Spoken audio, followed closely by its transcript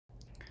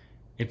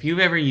If you've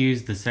ever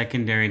used the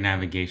secondary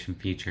navigation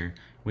feature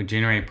with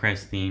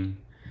GeneratePress theme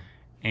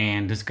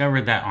and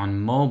discovered that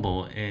on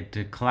mobile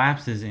it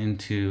collapses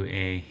into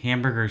a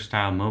hamburger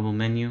style mobile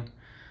menu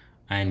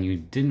and you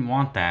didn't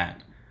want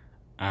that,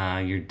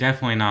 you're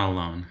definitely not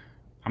alone.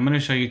 I'm going to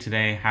show you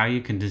today how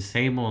you can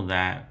disable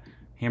that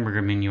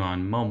hamburger menu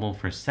on mobile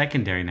for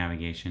secondary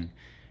navigation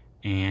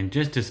and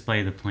just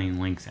display the plain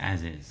links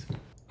as is.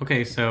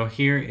 Okay, so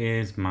here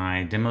is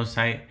my demo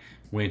site,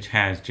 which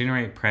has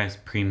GeneratePress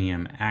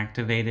Premium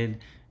activated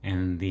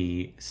and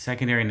the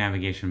secondary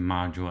navigation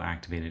module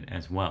activated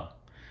as well.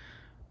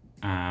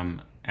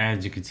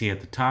 As you can see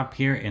at the top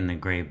here in the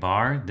gray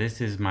bar, this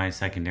is my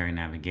secondary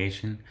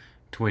navigation,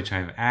 to which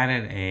I've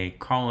added a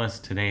Call Us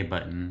Today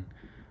button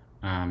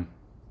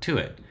to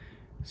it.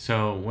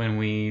 So when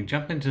we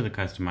jump into the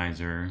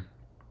customizer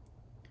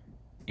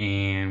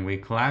and we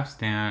collapse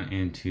down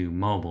into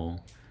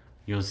mobile,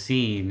 you'll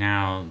see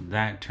now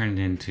that turned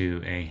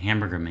into a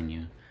hamburger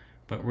menu.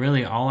 But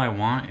really all I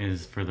want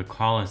is for the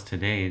Call Us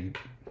Today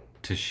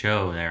to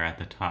show there at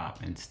the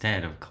top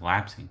instead of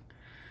collapsing.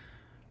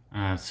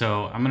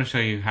 So I'm going to show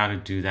you how to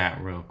do that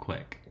real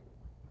quick.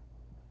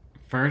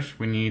 First,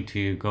 we need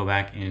to go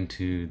back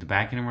into the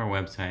back end of our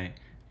website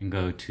and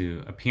go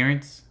to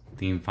Appearance,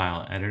 Theme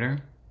File Editor.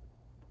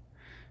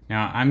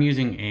 Now I'm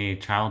using a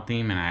child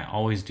theme, and I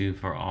always do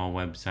for all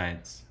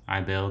websites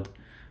I build,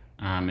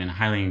 and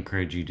highly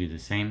encourage you to do the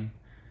same.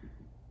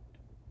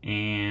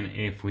 And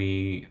if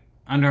we,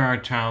 under our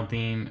child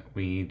theme,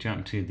 we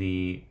jump to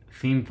the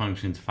theme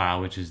functions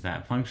file, which is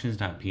that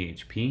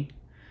functions.php.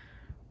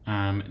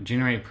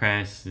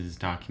 GeneratePress's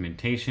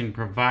documentation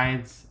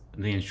provides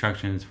the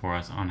instructions for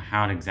us on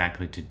how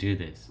exactly to do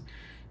this.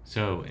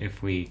 So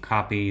if we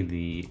copy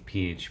the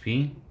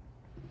PHP,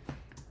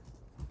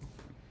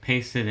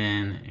 paste it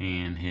in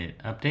and hit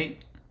update,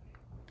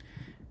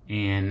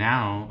 and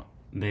now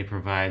they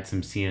provide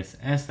some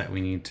CSS that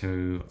we need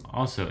to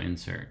also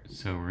insert.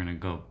 So we're going to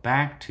go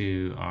back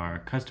to our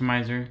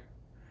customizer,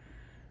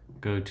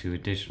 go to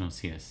additional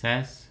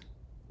CSS,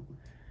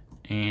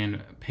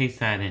 and paste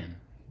that in.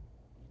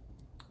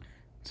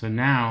 So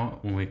now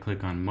when we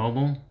click on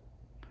mobile,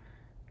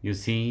 you'll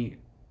see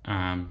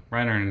right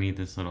underneath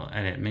this little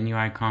edit menu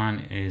icon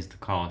is the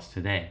Call Us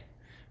Today,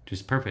 which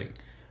is perfect.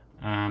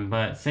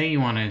 But say you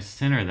want to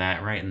center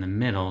that right in the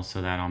middle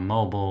so that on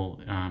mobile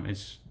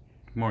it's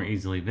more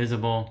easily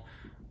visible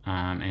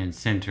and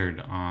centered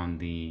on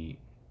the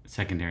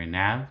secondary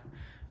nav.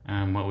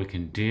 What we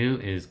can do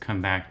is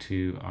come back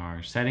to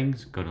our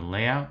settings, go to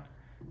Layout,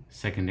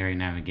 Secondary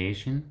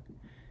Navigation,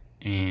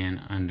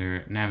 and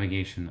under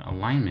Navigation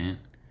Alignment,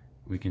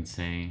 we can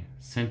say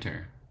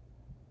Center.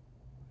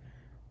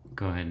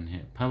 Go ahead and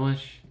hit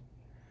Publish,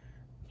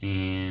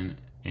 and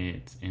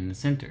it's in the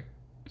center.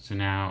 So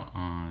now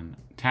on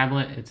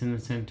tablet, it's in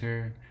the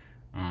center.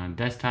 On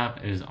desktop,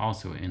 it is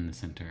also in the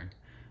center.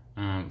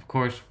 Of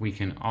course, we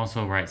can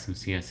also write some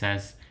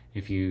CSS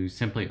if you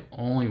simply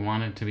only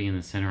want it to be in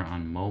the center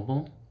on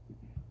mobile.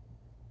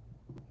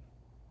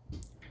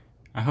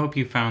 I hope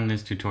you found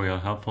this tutorial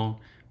helpful,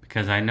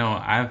 because I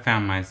know I've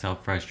found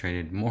myself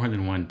frustrated more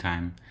than one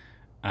time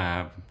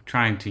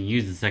trying to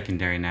use the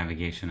secondary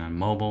navigation on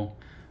mobile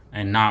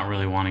and not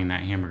really wanting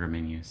that hamburger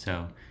menu.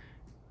 So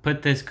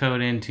put this code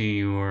into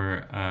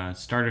your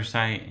starter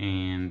site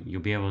and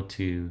you'll be able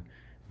to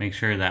make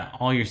sure that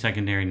all your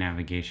secondary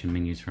navigation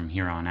menus from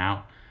here on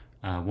out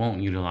won't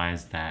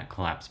utilize that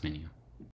collapse menu.